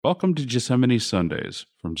Welcome to Gethsemane Sundays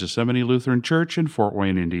from Gethsemane Lutheran Church in Fort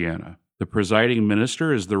Wayne, Indiana. The presiding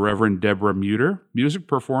minister is the Reverend Debra Meuter, music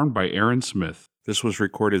performed by Aaron Smith. This was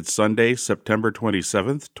recorded Sunday, September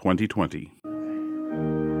 27th, 2020.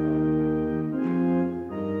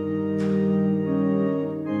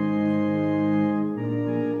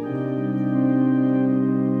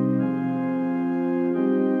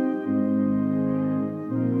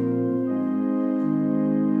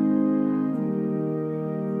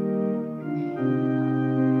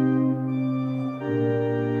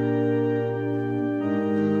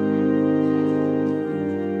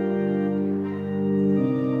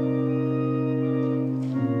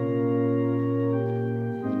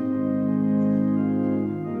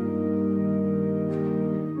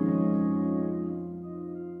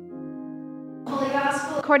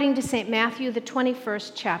 According to St. Matthew, the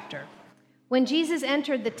 21st chapter. When Jesus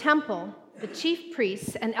entered the temple, the chief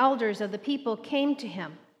priests and elders of the people came to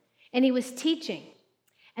him, and he was teaching.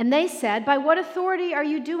 And they said, "By what authority are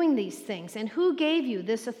you doing these things, and who gave you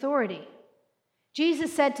this authority?"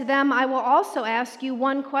 Jesus said to them, "I will also ask you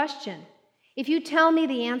one question. If you tell me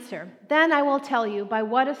the answer, then I will tell you by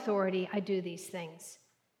what authority I do these things.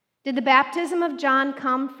 Did the baptism of John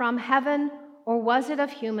come from heaven, or was it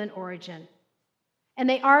of human origin?" And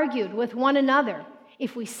they argued with one another,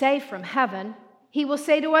 "If we say from heaven, he will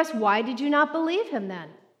say to us, 'Why did you not believe him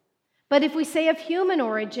then?' But if we say of human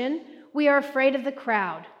origin, we are afraid of the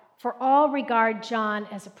crowd, for all regard John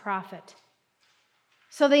as a prophet."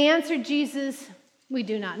 So they answered Jesus, "We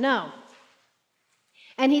do not know."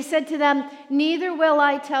 And he said to them, "Neither will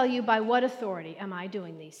I tell you by what authority am I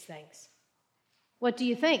doing these things." "What do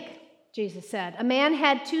you think?" Jesus said. "A man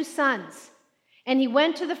had 2 sons. And he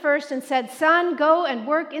went to the first and said, 'Son, go and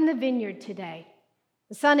work in the vineyard today.'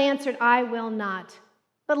 The son answered, 'I will not,'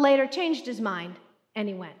 but later changed his mind, and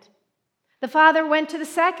he went. The father went to the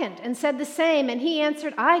second and said the same, and he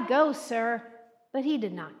answered, 'I go, sir,' but he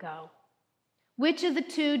did not go. Which of the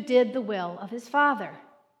 2 did the will of his father?"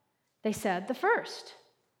 They said, "The first."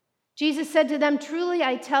 Jesus said to them, "Truly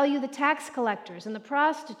I tell you, the tax collectors and the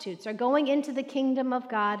prostitutes are going into the kingdom of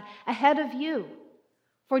God ahead of you.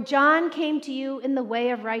 For John came to you in the way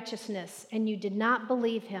of righteousness, and you did not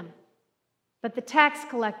believe him. But the tax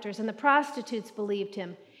collectors and the prostitutes believed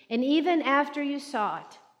him, and even after you saw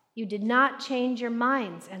it, you did not change your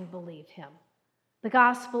minds and believe him." The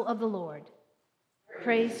gospel of the Lord.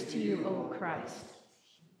 Praise to you, O Christ.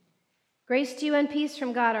 Grace to you and peace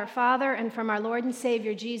from God our Father and from our Lord and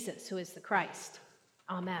Savior Jesus, who is the Christ.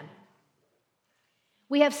 Amen.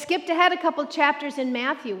 We have skipped ahead a couple chapters in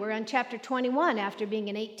Matthew. We're on chapter 21 after being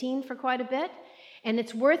in 18 for quite a bit. And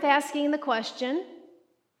it's worth asking the question,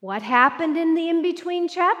 what happened in the in-between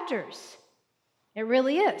chapters? It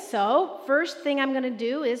really is. So first thing I'm going to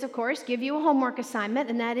do is, of course, give you a homework assignment,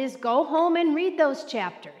 and that is go home and read those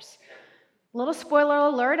chapters. Little spoiler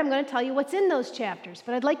alert, I'm going to tell you what's in those chapters.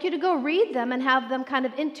 But I'd like you to go read them and have them kind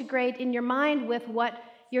of integrate in your mind with what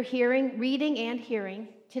you're reading and hearing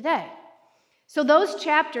today. So those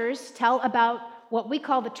chapters tell about what we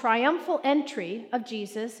call the triumphal entry of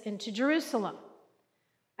Jesus into Jerusalem.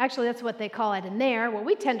 Actually, that's what they call it in there. What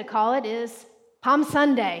we tend to call it is Palm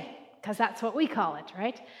Sunday, because that's what we call it,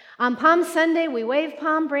 right? On Palm Sunday, we wave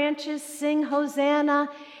palm branches, sing Hosanna,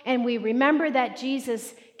 and we remember that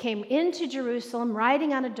Jesus came into Jerusalem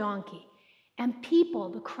riding on a donkey. And people,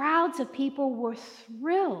 the crowds of people were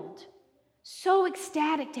thrilled, so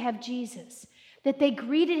ecstatic to have Jesus, that they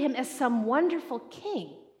greeted him as some wonderful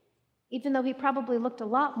king, even though he probably looked a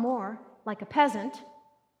lot more like a peasant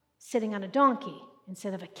sitting on a donkey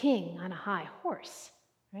instead of a king on a high horse,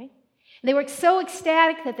 right? And they were so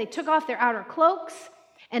ecstatic that they took off their outer cloaks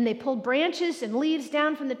and they pulled branches and leaves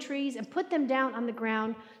down from the trees and put them down on the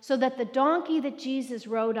ground so that the donkey that Jesus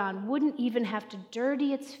rode on wouldn't even have to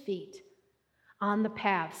dirty its feet on the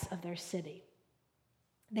paths of their city.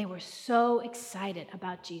 They were so excited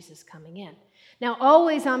about Jesus coming in. Now,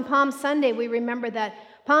 always on Palm Sunday, we remember that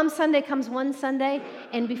Palm Sunday comes one Sunday,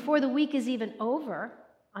 and before the week is even over,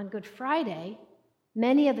 on Good Friday,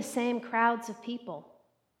 many of the same crowds of people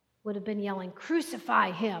would have been yelling,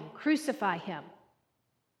 "Crucify him, crucify him."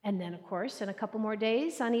 And then, of course, in a couple more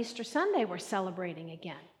days, on Easter Sunday, we're celebrating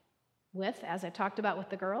again with, as I talked about with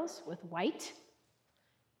the girls, with white,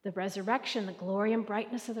 the resurrection, the glory and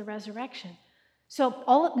brightness of the resurrection. So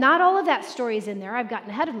not all of that story is in there. I've gotten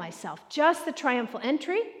ahead of myself. Just the triumphal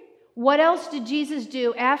entry. What else did Jesus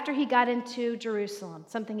do after he got into Jerusalem?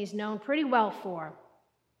 Something he's known pretty well for.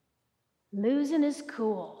 Losing his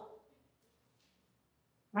cool.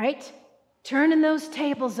 Right? Turning those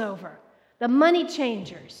tables over. The money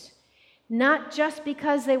changers. Not just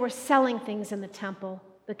because they were selling things in the temple,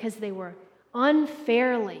 because they were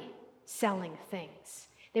unfairly selling things.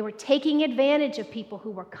 They were taking advantage of people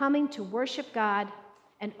who were coming to worship God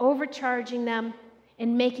and overcharging them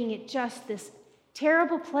and making it just this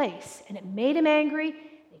terrible place. And it made him angry.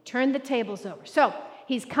 They turned the tables over. So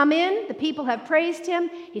he's come in, the people have praised him,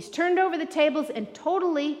 he's turned over the tables and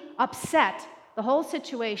totally upset the whole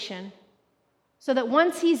situation, so that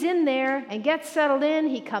once he's in there and gets settled in,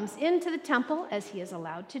 he comes into the temple, as he is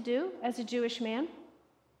allowed to do as a Jewish man,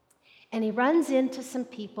 and he runs into some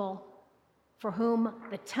people for whom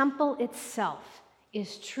the temple itself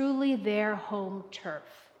is truly their home turf.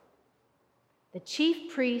 The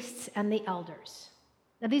chief priests and the elders.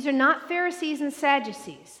 Now, these are not Pharisees and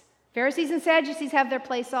Sadducees. Pharisees and Sadducees have their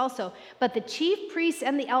place also, but the chief priests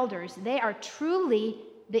and the elders, they are truly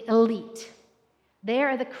the elite. They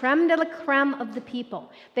are the creme de la creme of the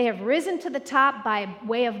people. They have risen to the top by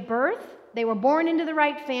way of birth. They were born into the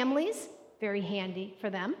right families, very handy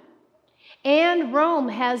for them. And Rome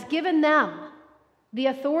has given them the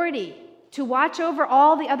authority to watch over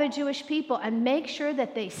all the other Jewish people and make sure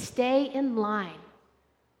that they stay in line.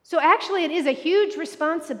 So actually, it is a huge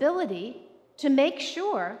responsibility to make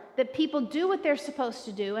sure that people do what they're supposed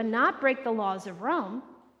to do and not break the laws of Rome,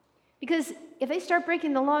 because if they start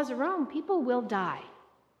breaking the laws of Rome, people will die.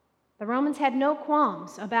 The Romans had no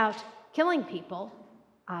qualms about killing people,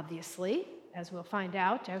 obviously, as we'll find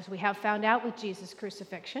out, as we have found out with Jesus'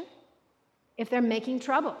 crucifixion, if they're making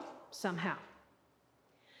trouble somehow.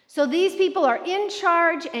 So these people are in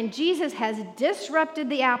charge, and Jesus has disrupted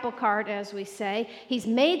the apple cart, as we say. He's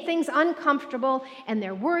made things uncomfortable, and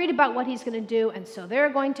they're worried about what he's going to do, and so they're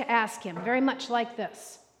going to ask him, very much like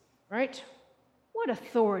this, right? What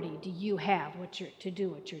authority do you have to do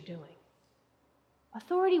what you're doing?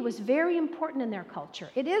 Authority was very important in their culture.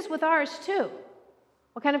 It is with ours too.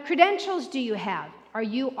 What kind of credentials do you have? Are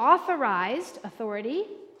you authorized authority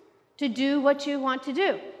to do what you want to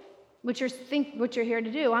do? What you're here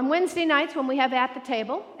to do. On Wednesday nights when we have at the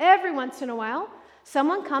table, every once in a while,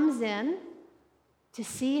 someone comes in to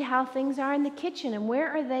see how things are in the kitchen. And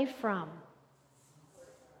where are they from?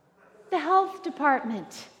 The health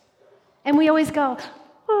department. And we always go,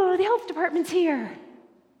 oh, the health department's here.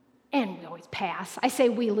 And we always pass. I say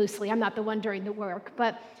we loosely. I'm not the one during the work.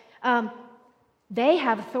 But they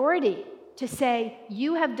have authority to say,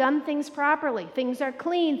 you have done things properly. Things are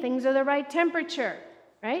clean. Things are the right temperature,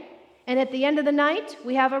 right? And at the end of the night,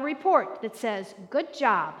 we have a report that says, good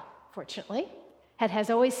job, fortunately. It has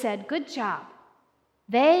always said, good job.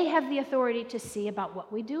 They have the authority to see about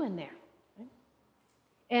what we do in there. Right?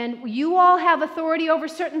 And you all have authority over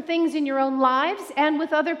certain things in your own lives and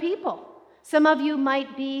with other people. Some of you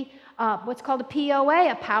might be what's called a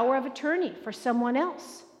POA, a power of attorney for someone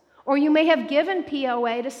else. Or you may have given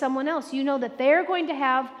POA to someone else. You know that they're going to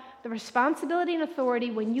have the responsibility and authority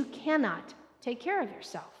when you cannot take care of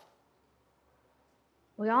yourself.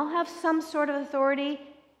 We all have some sort of authority,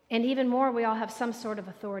 and even more, we all have some sort of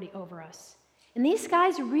authority over us. And these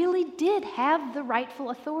guys really did have the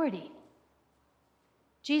rightful authority.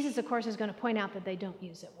 Jesus, of course, is going to point out that they don't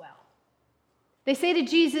use it well. They say to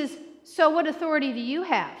Jesus, so what authority do you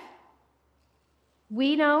have?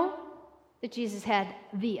 We know that Jesus had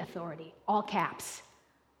the authority, all caps.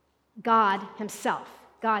 God himself.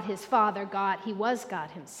 God, his Father, God, he was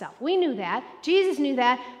God himself. We knew that. Jesus knew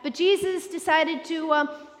that. But Jesus decided to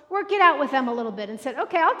work it out with them a little bit and said,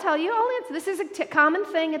 okay, I'll tell you. I'll answer. This is a common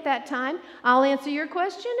thing at that time. I'll answer your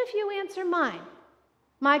question if you answer mine.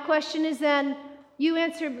 My question is then, you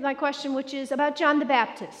answer my question, which is about John the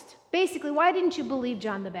Baptist. Basically, why didn't you believe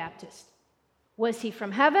John the Baptist? Was he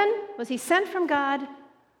from heaven? Was he sent from God?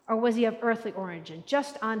 Or was he of earthly origin,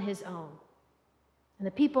 just on his own? And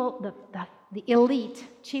the people, the elite,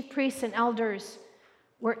 chief priests and elders,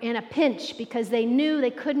 were in a pinch because they knew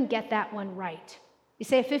they couldn't get that one right. You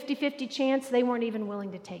say a 50-50 chance, they weren't even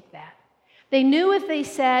willing to take that. They knew if they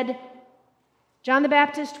said John the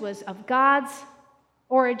Baptist was of God's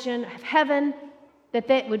origin, of heaven,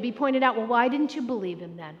 that would be pointed out, well, why didn't you believe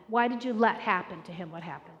him then? Why did you let happen to him what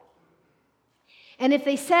happened? And if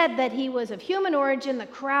they said that he was of human origin, the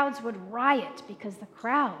crowds would riot because the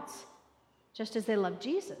crowds, just as they loved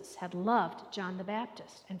Jesus, had loved John the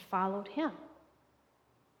Baptist and followed him.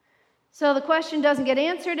 So the question doesn't get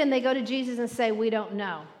answered, and they go to Jesus and say, we don't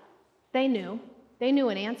know. They knew. They knew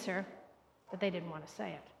an answer, but they didn't want to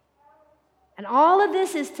say it. And all of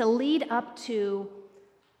this is to lead up to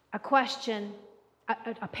a question,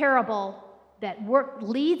 a parable that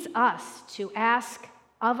leads us to ask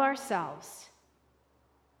of ourselves,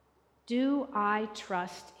 do I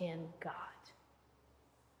trust in God?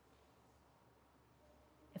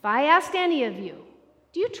 If I asked any of you,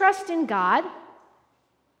 do you trust in God?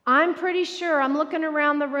 I'm pretty sure I'm looking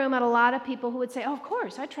around the room at a lot of people who would say, oh, of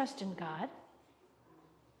course, I trust in God.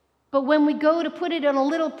 But when we go to put it in a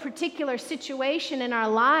little particular situation in our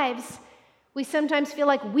lives, we sometimes feel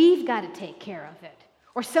like we've got to take care of it,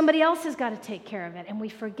 or somebody else has got to take care of it, and we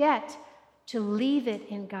forget to leave it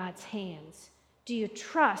in God's hands. Do you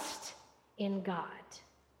trust in God?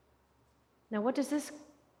 Now, what does this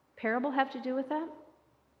parable have to do with that?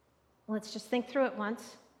 Let's just think through it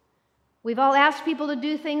once. We've all asked people to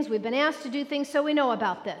do things. We've been asked to do things, so we know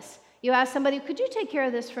about this. You ask somebody, could you take care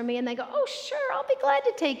of this for me? And they go, oh, sure, I'll be glad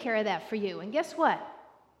to take care of that for you. And guess what?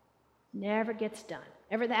 Never gets done.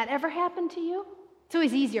 That ever happened to you? It's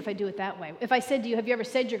always easier if I do it that way. If I said to you, have you ever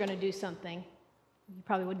said you're going to do something? You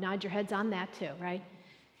probably would nod your heads on that too, right?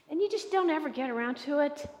 And you just don't ever get around to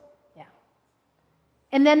it. Yeah.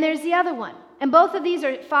 And then there's the other one. And both of these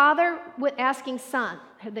are father asking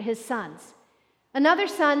his sons. Another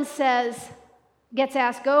son gets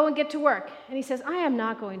asked, go and get to work. And he says, I am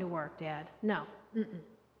not going to work, Dad. No.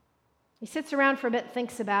 He sits around for a bit,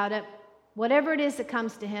 thinks about it. Whatever it is that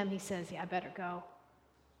comes to him, he says, yeah, I better go.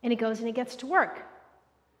 And he goes and he gets to work.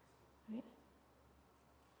 Right?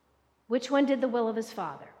 Which one did the will of his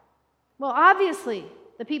father? Well, obviously,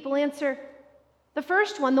 the people answer, the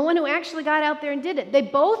first one, the one who actually got out there and did it. They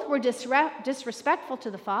both were disrespectful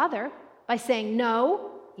to the father by saying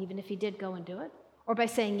no, even if he did go and do it, or by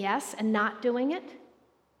saying yes and not doing it.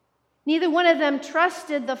 Neither one of them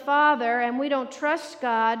trusted the Father, and we don't trust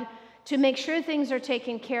God to make sure things are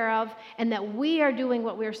taken care of and that we are doing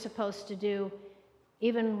what we're supposed to do,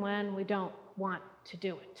 even when we don't want to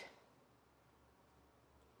do it.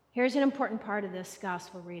 Here's an important part of this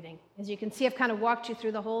gospel reading. As you can see, I've kind of walked you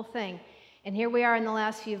through the whole thing, and here we are in the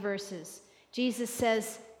last few verses. Jesus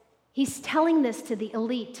says, he's telling this to the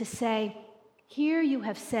elite to say, here you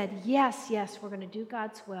have said, yes, we're going to do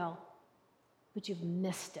God's will, but you've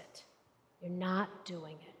missed it. You're not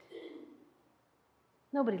doing it.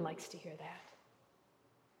 Nobody likes to hear that.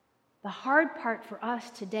 The hard part for us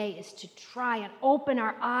today is to try and open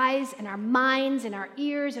our eyes and our minds and our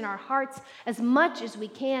ears and our hearts as much as we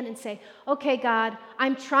can and say, okay, God,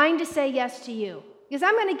 I'm trying to say yes to you. Because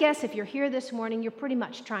I'm going to guess if you're here this morning, you're pretty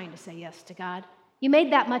much trying to say yes to God. You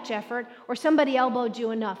made that much effort, or somebody elbowed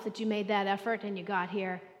you enough that you made that effort and you got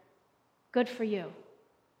here. Good for you.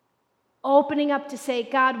 Opening up to say,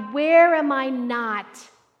 God, where am I not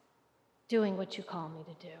doing what you call me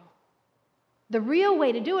to do? The real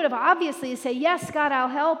way to do it, obviously, is say, yes, God, I'll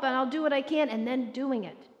help and I'll do what I can, and then doing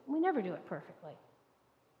it. We never do it perfectly.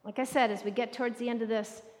 Like I said, as we get towards the end of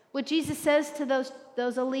this, what Jesus says to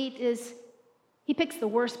those elite is, he picks the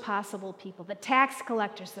worst possible people, the tax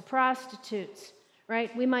collectors, the prostitutes,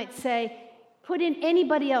 right? We might say, put in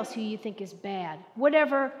anybody else who you think is bad,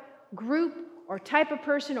 whatever group or type of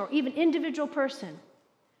person or even individual person.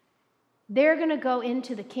 They're going to go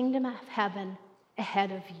into the kingdom of heaven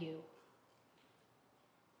ahead of you.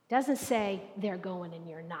 Doesn't say they're going and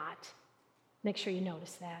you're not. Make sure you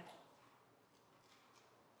notice that.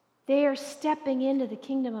 They are stepping into the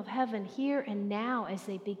kingdom of heaven here and now as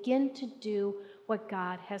they begin to do what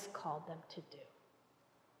God has called them to do.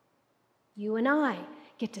 You and I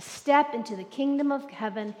get to step into the kingdom of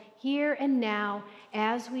heaven here and now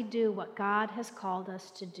as we do what God has called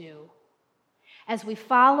us to do. As we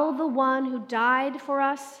follow the one who died for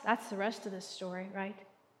us, that's the rest of this story, right?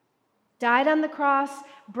 Died on the cross,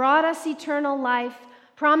 brought us eternal life,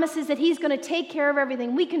 promises that he's going to take care of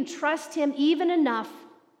everything. We can trust him even enough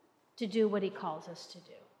to do what he calls us to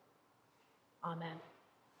do. Amen.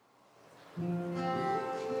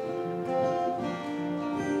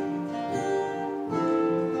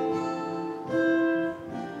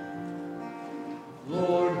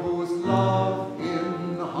 Lord, whose love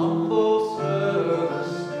in humble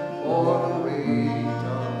service for the weight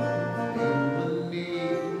of human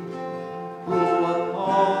need, who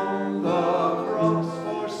upon the cross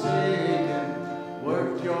forsaken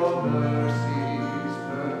worked your mercy's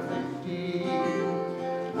perfect deed.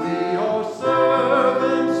 We, your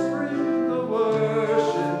servants, bring the worship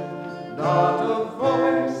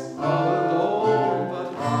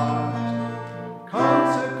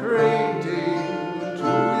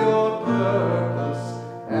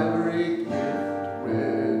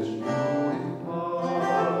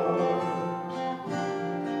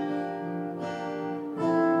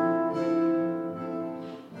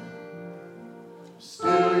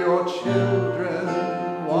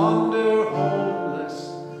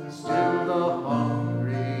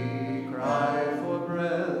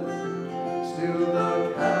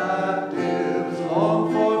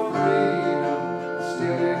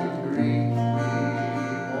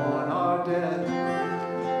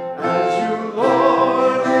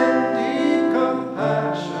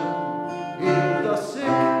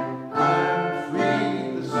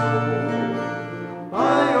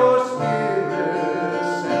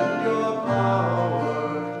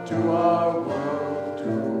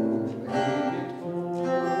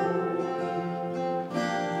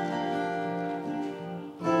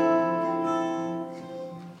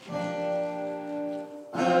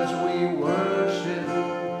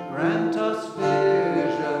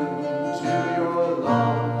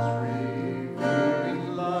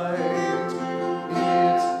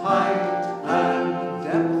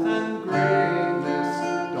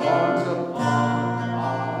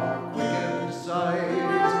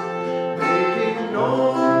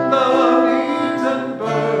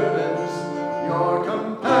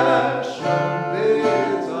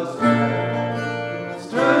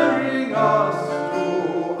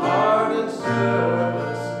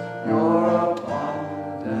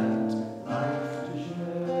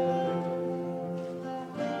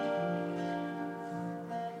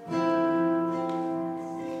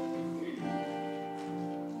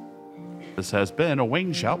This has been a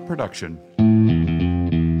Wayneshout production.